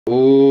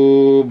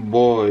Oh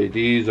boy,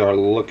 these are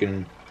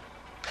looking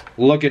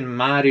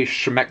mighty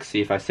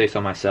schmexy, if I say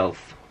so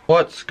myself.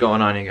 What's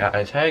going on, you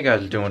guys? How you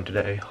guys doing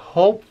today?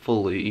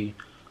 Hopefully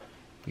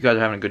you guys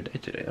are having a good day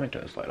today. Let me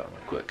turn this light on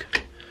real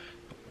quick.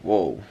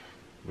 Whoa,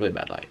 really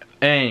bad light.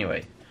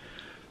 Anyway,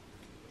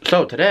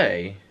 so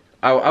today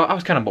I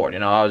was kind of bored. You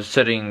know, I was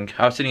sitting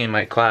in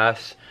my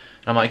class,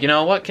 and I'm like, you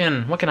know, what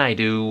can I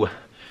do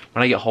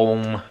when I get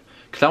home?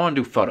 Because I want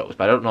to do photos,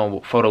 but I don't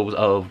know photos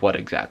of what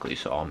exactly.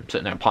 So I'm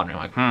sitting there pondering,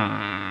 like,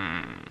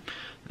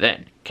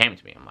 Then it came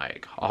to me. I'm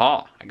like,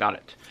 aha, I got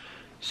it.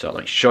 So let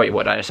me show you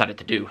what I decided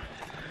to do.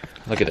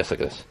 Look at this, look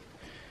at this.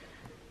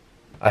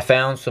 I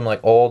found some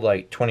like old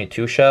like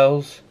 22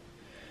 shells,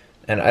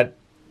 and I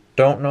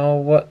don't know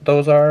what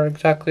those are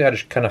exactly. I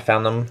just kind of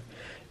found them.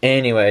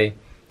 Anyway,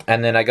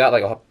 and then I got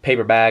like a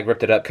paper bag,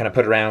 ripped it up, kind of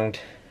put it around.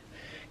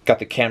 Got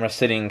the camera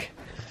sitting.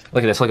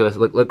 Look at this, look at this,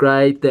 look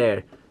right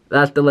there.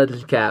 That's the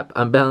lens cap.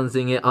 I'm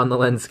balancing it on the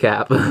lens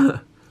cap.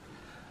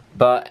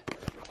 But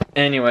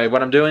anyway,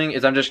 what I'm doing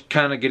is I'm just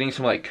kind of getting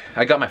some like,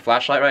 I got my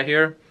flashlight right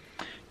here,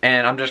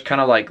 and I'm just kind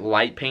of like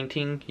light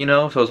painting, you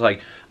know? So it's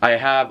like, I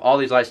have all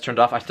these lights turned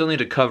off. I still need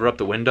to cover up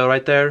the window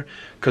right there,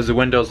 because the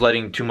window's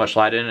letting too much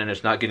light in and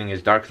it's not getting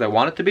as dark as I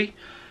want it to be.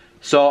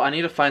 So I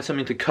need to find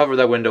something to cover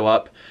that window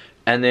up.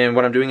 And then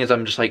what I'm doing is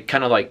I'm just like,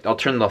 kind of like, I'll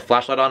turn the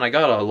flashlight on. I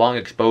got a long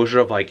exposure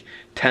of like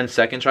 10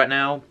 seconds right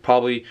now,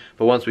 probably.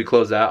 But once we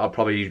close that, I'll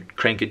probably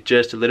crank it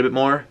just a little bit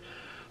more.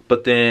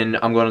 But then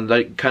I'm going to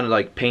like, kind of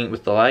like paint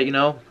with the light, you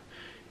know?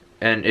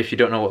 And if you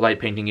don't know what light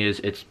painting is,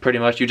 it's pretty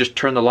much you just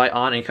turn the light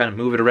on and you kind of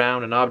move it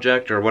around an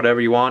object or whatever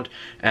you want.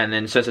 And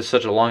then since it's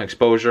such a long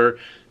exposure,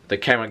 the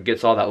camera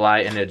gets all that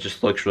light and it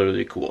just looks really,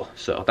 really cool.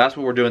 So that's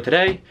what we're doing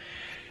today.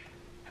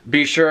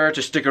 Be sure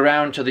to stick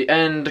around to the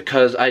end,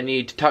 because I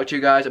need to talk to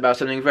you guys about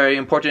something very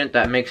important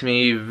that makes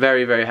me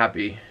very, very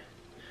happy.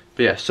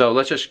 But yeah, so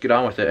let's just get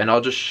on with it, and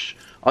I'll just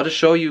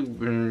show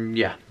you.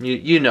 Yeah,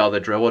 you know the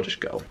drill. We'll just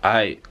go.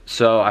 Alright,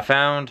 so I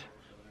found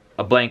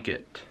a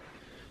blanket,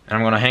 and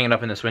I'm gonna hang it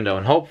up in this window,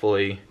 and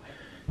hopefully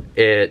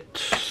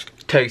it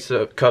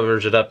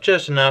covers it up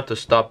just enough to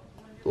stop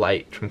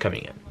light from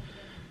coming in,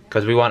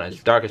 because we want it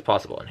as dark as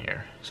possible in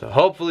here. So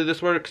hopefully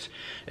this works.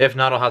 If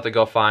not, I'll have to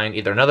go find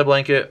either another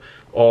blanket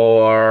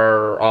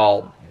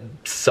or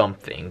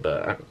something,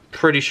 but I'm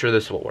pretty sure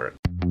this will work.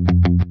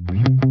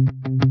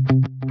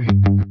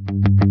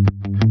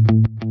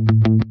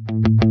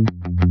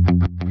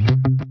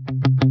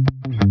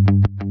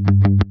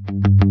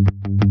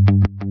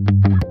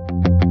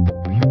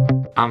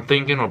 I'm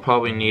thinking we'll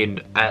probably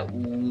need at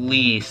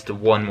least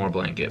one more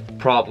blanket,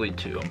 probably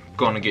two. I'm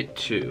gonna get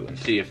two and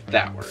see if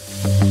that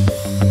works.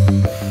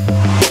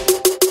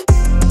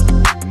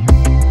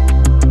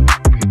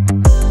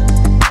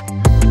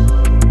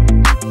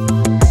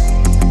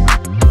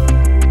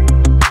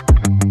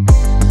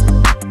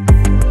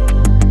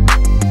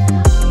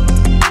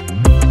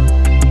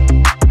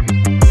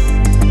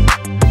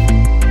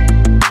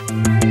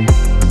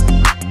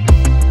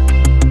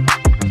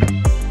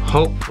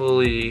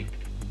 Hopefully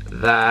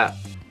that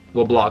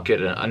will block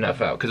it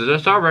enough out, because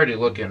it's already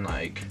looking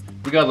like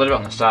we got a little bit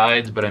on the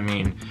sides, but I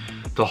mean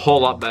it's a whole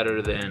lot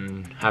better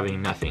than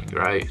having nothing,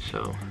 right?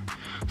 So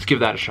let's give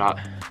that a shot.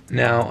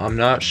 Now I'm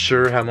not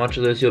sure how much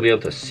of this you'll be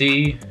able to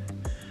see,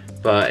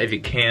 but if you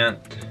can't,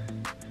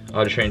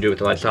 I'll just try and do it with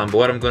the lights on. But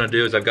what I'm going to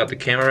do is I've got the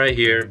camera right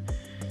here,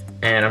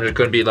 and I'm just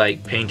going to be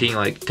like painting,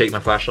 like take my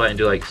flashlight and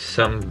do like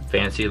some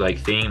fancy like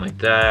theme like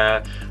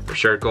that, or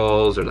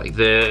circles, or like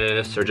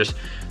this, or just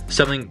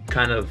something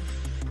kind of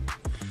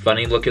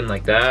funny looking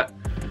like that.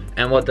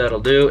 And what that'll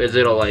do is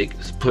it'll like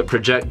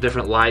project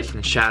different lights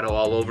and shadow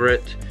all over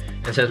it,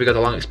 and since we got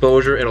the long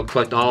exposure, it'll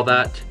collect all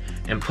that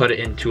and put it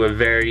into a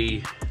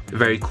very,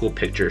 very cool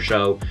picture.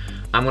 So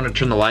I'm gonna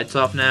turn the lights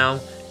off now,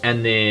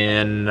 and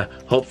then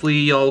hopefully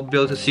y'all be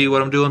able to see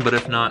what I'm doing, but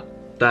if not,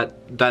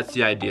 that's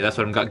the idea. That's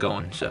what I've got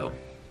going. So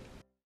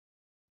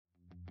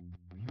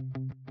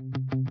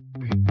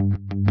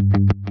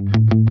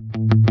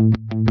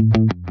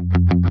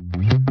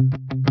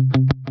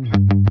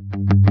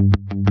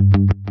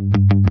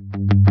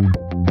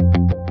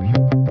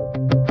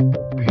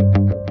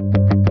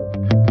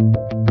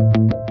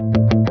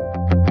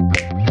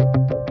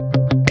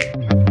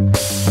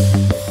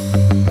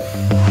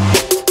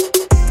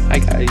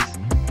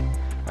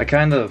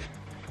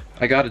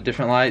I got a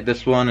different light.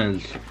 This one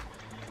is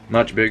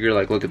much bigger.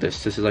 Like, look at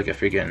this. This is like a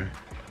freaking,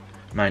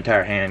 my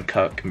entire hand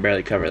can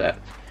barely cover that.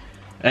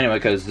 Anyway,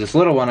 because this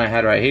little one I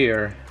had right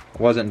here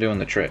wasn't doing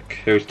the trick.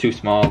 It was too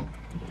small,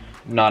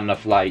 not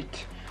enough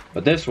light.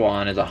 But this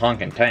one is a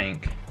honking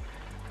tank,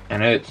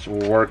 and it's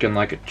working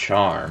like a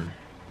charm.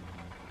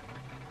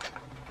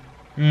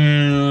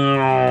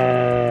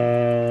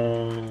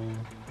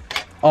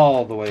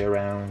 All the way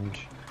around.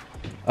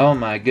 Oh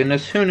my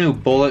goodness, who knew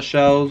bullet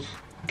shells,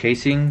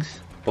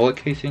 bullet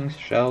casings,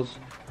 shells,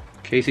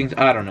 casings,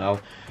 I don't know.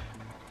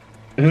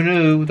 Who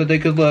knew that they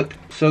could look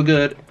so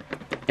good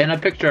in a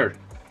picture?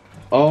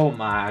 Oh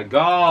my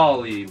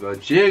golly,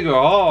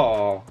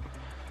 bajigga.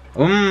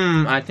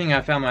 I think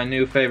I found my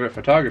new favorite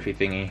photography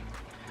thingy.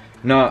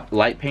 No,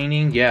 light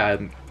painting, yeah,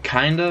 I'm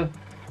kinda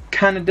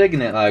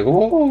digging it, like,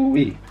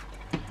 whoa-wee.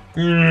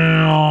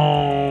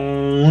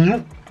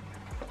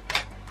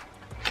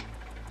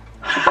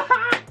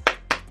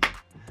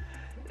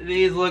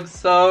 These look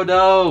so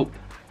dope.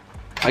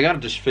 I gotta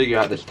just figure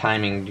out this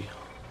timing,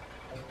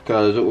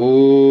 cause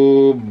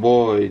oh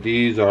boy,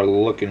 these are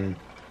looking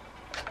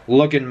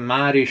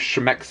mighty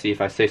schmexy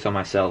if I say so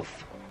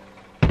myself.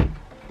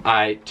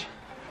 Aight.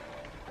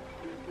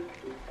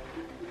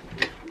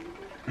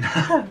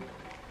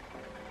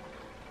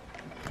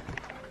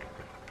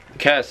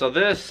 Okay, so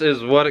this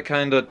is what it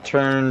kind of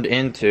turned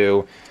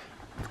into.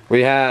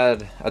 I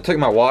took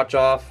my watch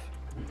off.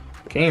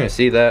 Can't even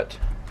see that.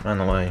 On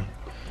the way.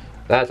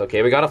 That's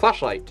okay, we got a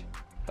flashlight.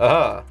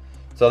 Aha.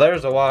 So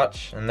there's the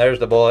watch, and there's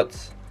the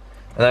bullets.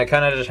 And I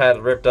kind of just had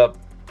a ripped up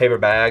paper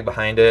bag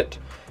behind it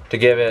to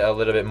give it a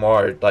little bit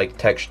more like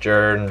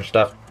texture and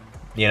stuff,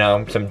 you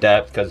know, some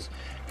depth, because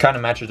it kind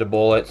of matches the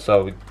bullet.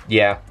 So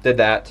yeah, did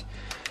that.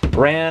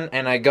 Ran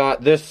and I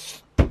got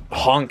this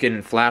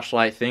honking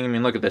flashlight thing. I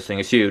mean, look at this thing,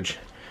 it's huge.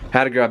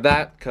 Had to grab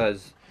that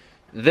because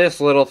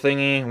this little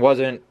thingy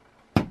wasn't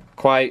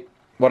quite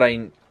what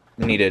I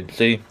needed.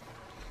 See?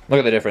 Look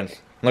at the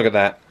difference. Look at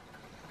that.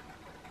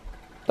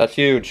 That's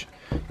huge.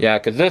 Yeah,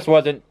 because this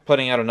wasn't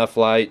putting out enough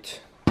light.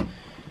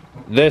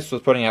 This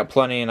was putting out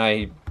plenty, and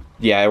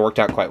it worked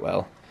out quite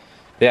well.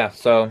 Yeah,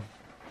 so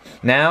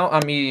now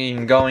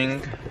I'm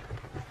going.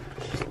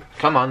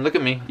 Come on, look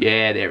at me.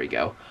 Yeah, there we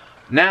go.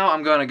 Now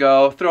I'm gonna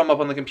go throw them up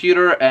on the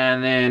computer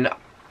and then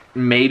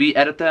maybe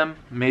edit them.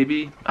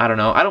 Maybe, I don't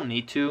know. I don't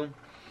need to,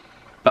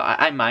 but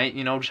I might,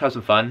 you know, just have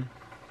some fun.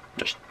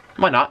 Just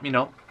why not, you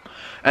know?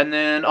 And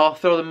then I'll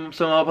throw them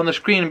some up on the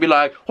screen and be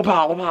like,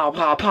 wah-pa, wah-pa,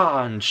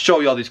 wah-pa, and show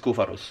you all these cool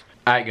photos.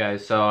 Alright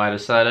guys, so I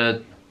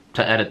decided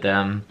to edit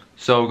them.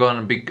 So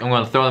I'm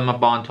gonna throw them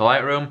up onto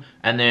Lightroom,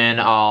 and then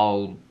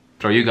I'll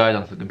throw you guys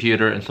onto the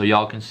computer, and so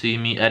y'all can see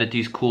me edit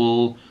these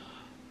cool,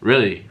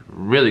 really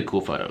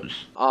cool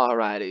photos.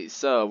 Alrighty,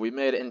 so we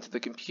made it into the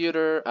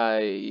computer.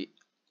 I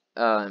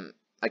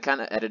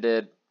kind of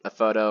edited a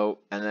photo,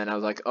 and then I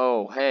was like,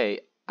 oh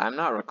hey, I'm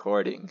not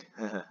recording.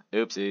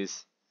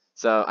 Oopsies.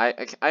 So I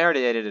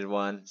already edited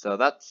one, so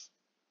that's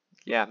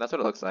what it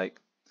looks like.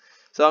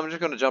 So I'm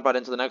just gonna jump right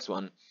into the next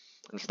one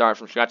and start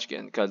from scratch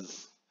again,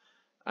 because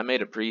I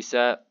made a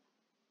preset.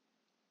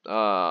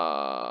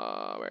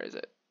 Where is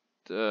it?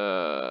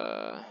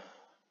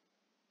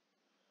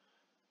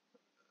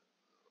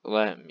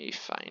 Let me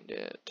find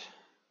it.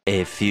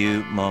 A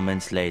few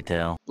moments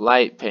later.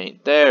 Light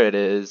paint, there it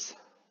is.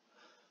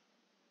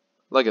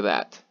 Look at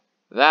that.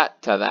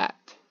 That to that.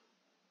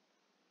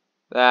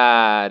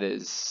 That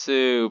is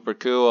super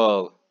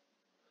cool.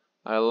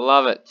 I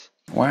love it.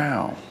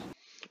 Wow.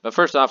 But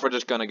first off, we're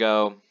just gonna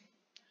go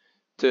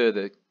to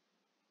the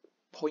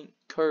point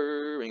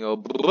curve and go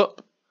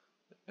bloop,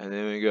 and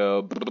then we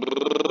go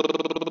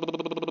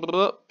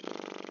bloop.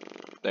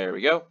 There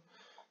we go.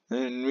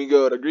 Then we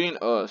go to green.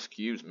 Oh,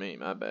 excuse me,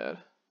 my bad.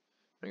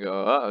 We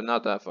go, oh,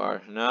 not that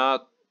far.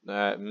 Not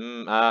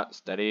that.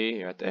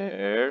 Steady right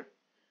there.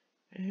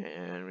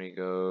 And we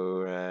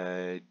go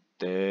right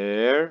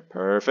there.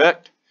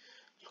 Perfect.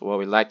 That's what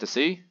we like to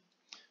see.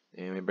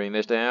 And we bring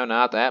this down.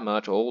 Not that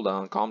much. Hold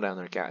on. Calm down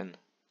there, Captain.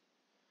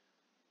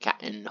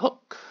 Captain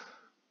Hook.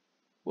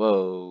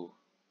 Whoa.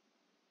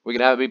 We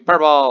could have it be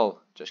purple.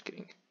 Just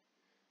kidding.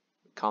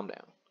 Calm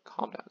down.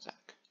 Calm down,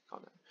 Zach.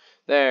 Calm down.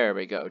 There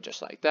we go.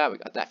 Just like that. We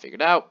got that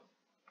figured out.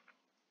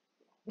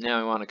 Now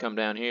we want to come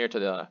down here to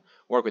the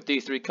work with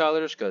these three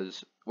colors,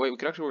 because wait, we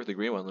can actually work with the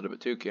green one a little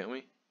bit too, can't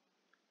we?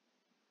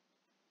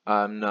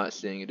 I'm not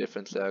seeing a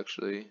difference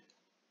actually.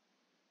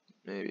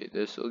 Maybe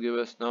this will give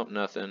us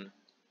nothing.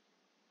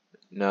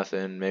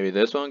 Nothing. Maybe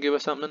this one will give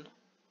us something.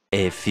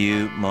 A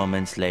few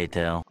moments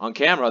later. On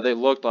camera, they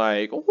looked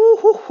like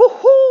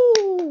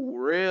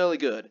woo-hoo-hoo-hoo, really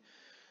good.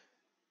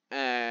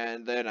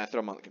 And then I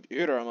throw them on the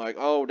computer. I'm like,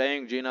 oh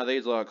dang, Gina,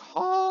 these look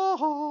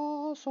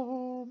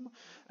awesome.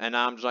 And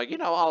I'm just like, you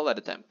know, I'll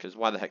edit them, because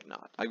why the heck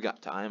not? I've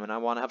got time and I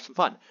want to have some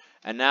fun.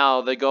 And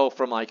now they go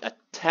from like a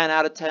 10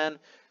 out of 10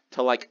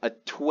 to like a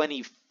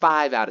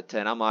 25 out of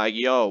 10. I'm like,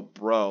 yo,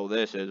 bro,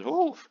 this is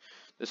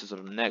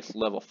a next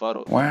level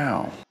photo.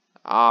 Wow.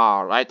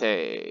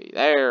 Alrighty,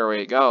 there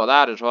we go.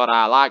 That is what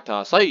I like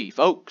to see,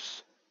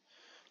 folks.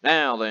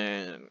 Now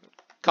then,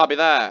 copy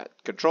that.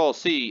 Control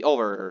C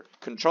over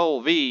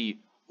Control V.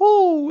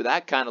 Ooh,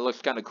 that kind of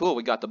looks kind of cool.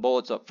 We got the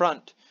bullets up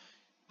front,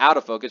 out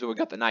of focus, but we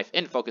got the knife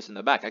in focus in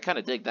the back. I kind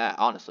of dig that,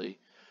 honestly.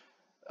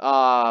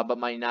 But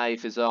my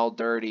knife is all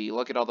dirty.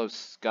 Look at all those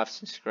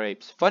scuffs and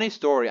scrapes. Funny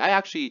story, I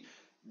actually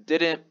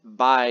didn't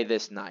buy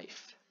this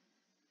knife.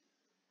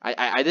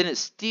 I didn't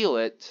steal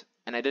it,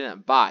 and I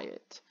didn't buy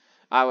it.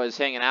 I was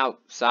hanging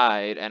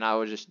outside, and I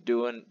was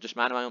just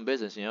minding my own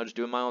business, you know, just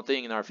doing my own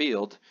thing in our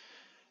field.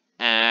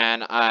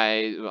 And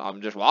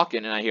I'm just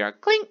walking, and I hear a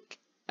clink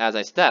as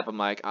I step. I'm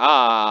like,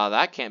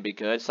 that can't be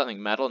good.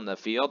 Something metal in the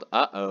field.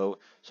 Uh-oh.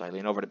 So I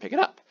lean over to pick it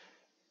up.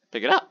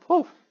 Pick it up.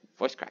 Whoa,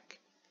 voice crack.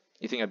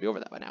 You think I'd be over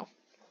that by now.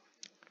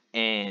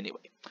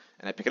 Anyway.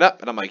 And I pick it up,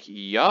 and I'm like,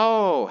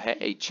 yo,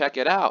 hey, check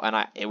it out.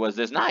 And it was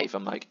this knife.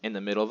 I'm like, in the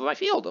middle of my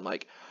field. I'm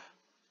like,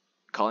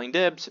 calling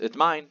dibs, it's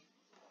mine.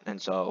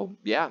 And so,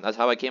 yeah, that's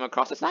how I came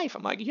across this knife.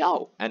 I'm like,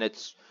 yo. And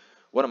it's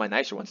one of my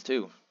nicer ones,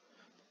 too.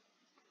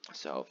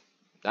 So,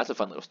 that's a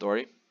fun little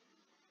story.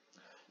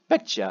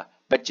 Bet you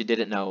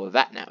didn't know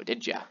that now,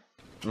 did ya?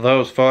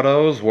 Those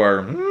photos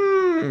were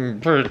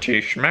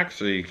pretty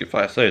schmexy, if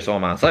I say so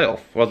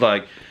myself. Was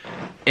like,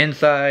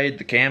 inside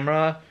the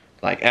camera,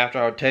 like after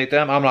I would take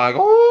them, I'm like,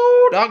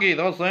 oh, doggy,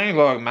 those things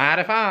look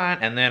mighty fine.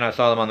 And then I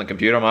saw them on the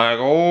computer, I'm like,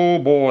 oh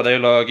boy, they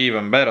look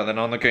even better than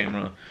on the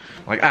camera.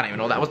 Like, I didn't even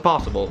know that was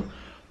possible.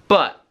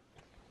 But,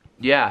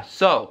 yeah,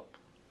 so,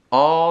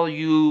 all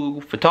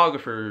you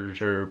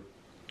photographers or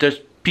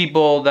just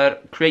people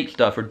that create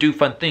stuff or do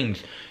fun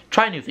things,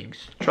 try new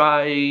things.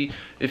 Try,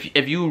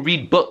 if you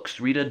read books,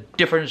 read a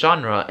different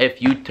genre.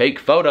 If you take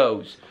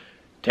photos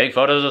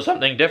of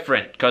something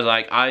different. Because,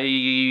 like,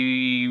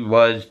 I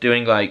was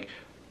doing, like,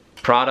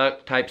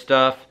 product type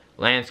stuff,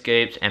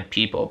 landscapes, and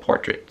people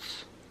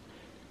portraits.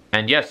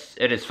 And yes,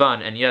 it is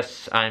fun, and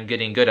yes, I'm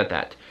getting good at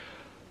that.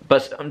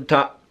 But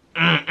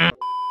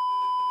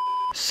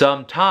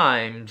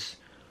sometimes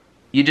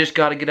you just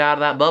gotta get out of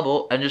that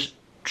bubble and just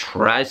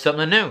try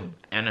something new.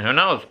 And who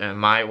knows, it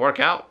might work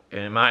out,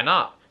 it might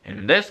not. And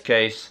in this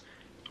case,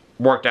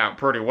 worked out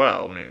pretty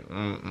well. I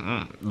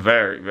mean,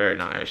 very, very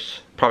nice.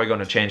 Probably going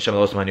to change some of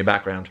those in my new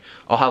background.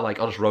 I'll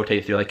just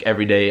rotate through, like,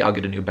 every day I'll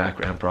get a new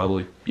background,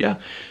 probably. Yeah.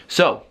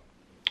 So,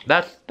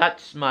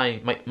 that's my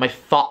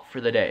thought for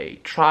the day.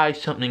 Try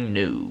something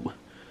new.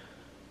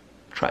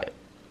 Try it.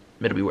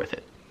 It'll be worth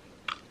it.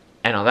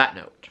 And on that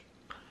note,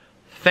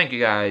 thank you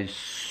guys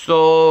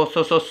so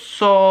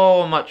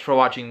much for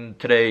watching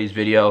today's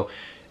video.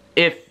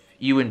 If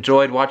you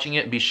enjoyed watching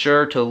it, be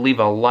sure to leave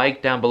a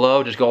like down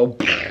below. Just go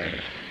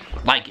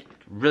like it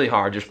really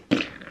hard. Just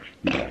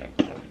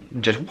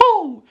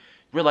woo!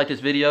 Really like this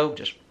video,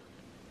 just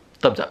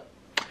thumbs up.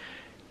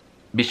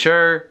 Be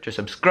sure to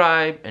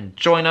subscribe and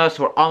join us.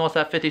 We're almost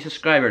at 50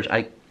 subscribers.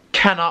 I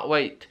cannot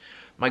wait.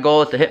 My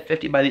goal is to hit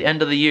 50 by the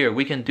end of the year.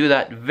 We can do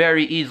that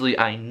very easily,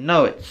 I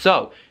know it.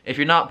 So, if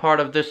you're not part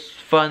of this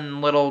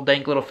fun little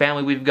dank little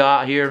family we've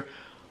got here,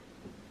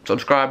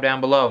 subscribe down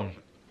below.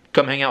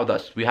 Come hang out with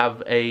us. We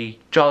have a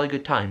jolly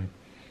good time.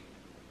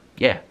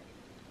 Yeah.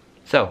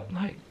 So,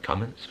 like,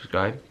 comment,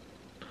 subscribe,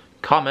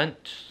 comment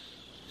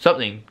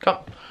something.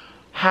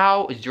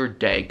 How is your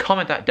day?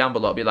 Comment that down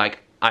below. Be like,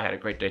 I had a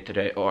great day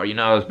today. Or, you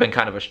know, it's been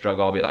kind of a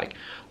struggle. I'll be like,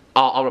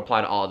 I'll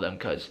reply to all of them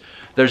because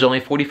there's only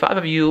 45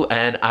 of you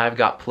and I've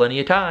got plenty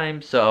of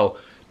time. So,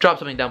 drop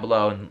something down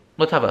below and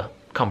let's have a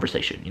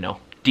conversation, you know,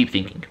 deep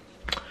thinking.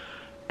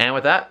 And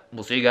with that,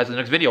 we'll see you guys in the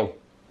next video.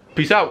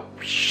 Peace out.